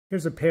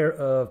Here's a pair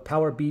of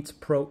Powerbeats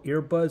Pro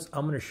earbuds.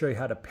 I'm going to show you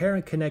how to pair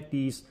and connect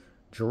these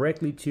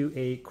directly to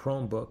a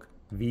Chromebook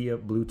via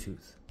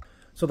Bluetooth.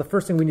 So the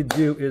first thing we need to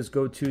do is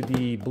go to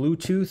the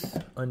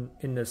Bluetooth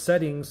in the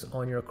settings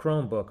on your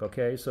Chromebook,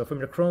 okay? So from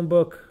your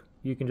Chromebook,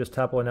 you can just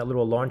tap on that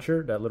little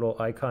launcher, that little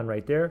icon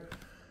right there.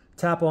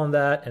 Tap on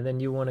that, and then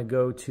you want to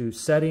go to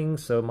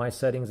settings. So my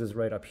settings is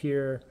right up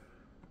here.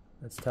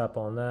 Let's tap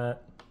on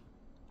that.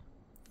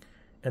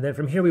 And then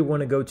from here, we want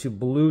to go to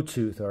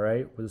Bluetooth, all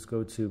right? We'll just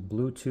go to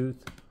Bluetooth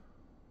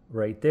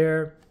right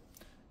there.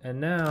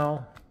 And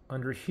now,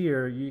 under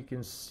here, you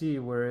can see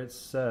where it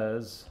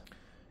says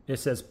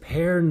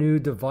pair new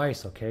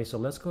device, okay? So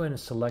let's go ahead and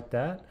select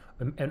that.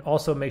 And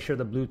also make sure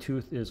the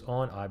Bluetooth is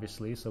on,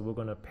 obviously. So we're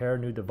going to pair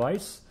new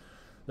device.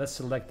 Let's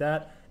select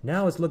that.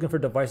 Now it's looking for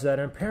devices that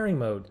are in pairing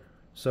mode.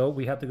 So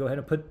we have to go ahead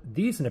and put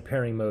these in a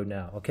pairing mode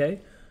now, okay?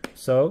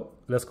 So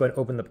let's go ahead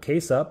and open the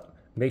case up.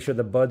 Make sure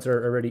the earbuds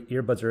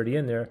are already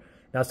in there.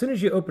 Now, as soon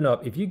as you open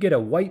up, if you get a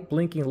white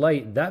blinking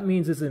light, that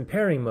means it's in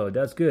pairing mode.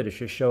 That's good. It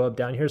should show up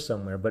down here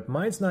somewhere. But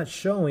mine's not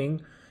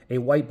showing a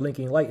white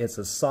blinking light. It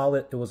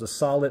was a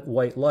solid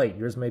white light.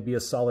 Yours may be a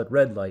solid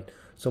red light.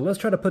 So let's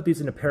try to put these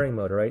into pairing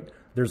mode, all right?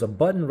 There's a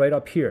button right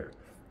up here.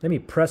 Let me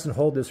press and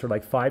hold this for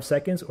like 5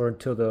 seconds or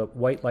until the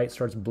white light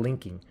starts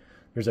blinking.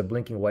 There's a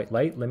blinking white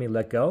light. Let me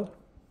let go.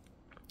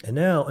 And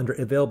now under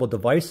available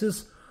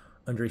devices,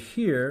 under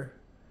here,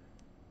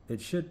 it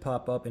should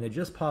pop up, and it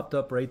just popped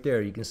up right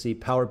there. You can see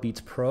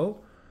Powerbeats Pro.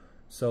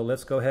 So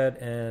let's go ahead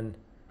and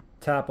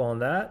tap on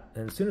that.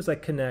 And as soon as I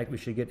connect, we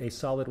should get a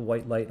solid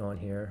white light on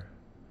here.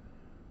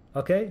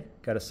 Okay,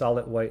 got a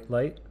solid white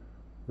light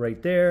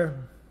right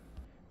there.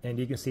 And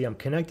you can see I'm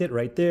connected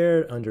right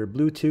there under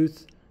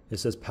Bluetooth. It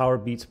says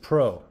Powerbeats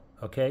Pro,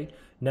 okay?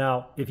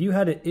 Now, if you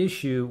had an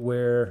issue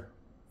where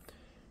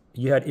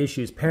you had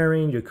issues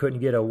pairing, you couldn't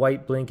get a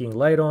white blinking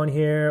light on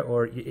here,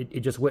 or it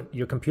just wouldn't,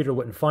 your computer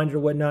wouldn't find it or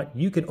whatnot,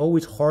 you can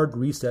always hard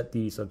reset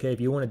these, okay? If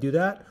you want to do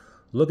that,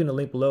 look in the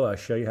link below. I'll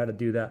show you how to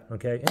do that,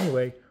 okay?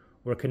 Anyway,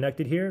 we're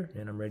connected here,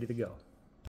 and I'm ready to go.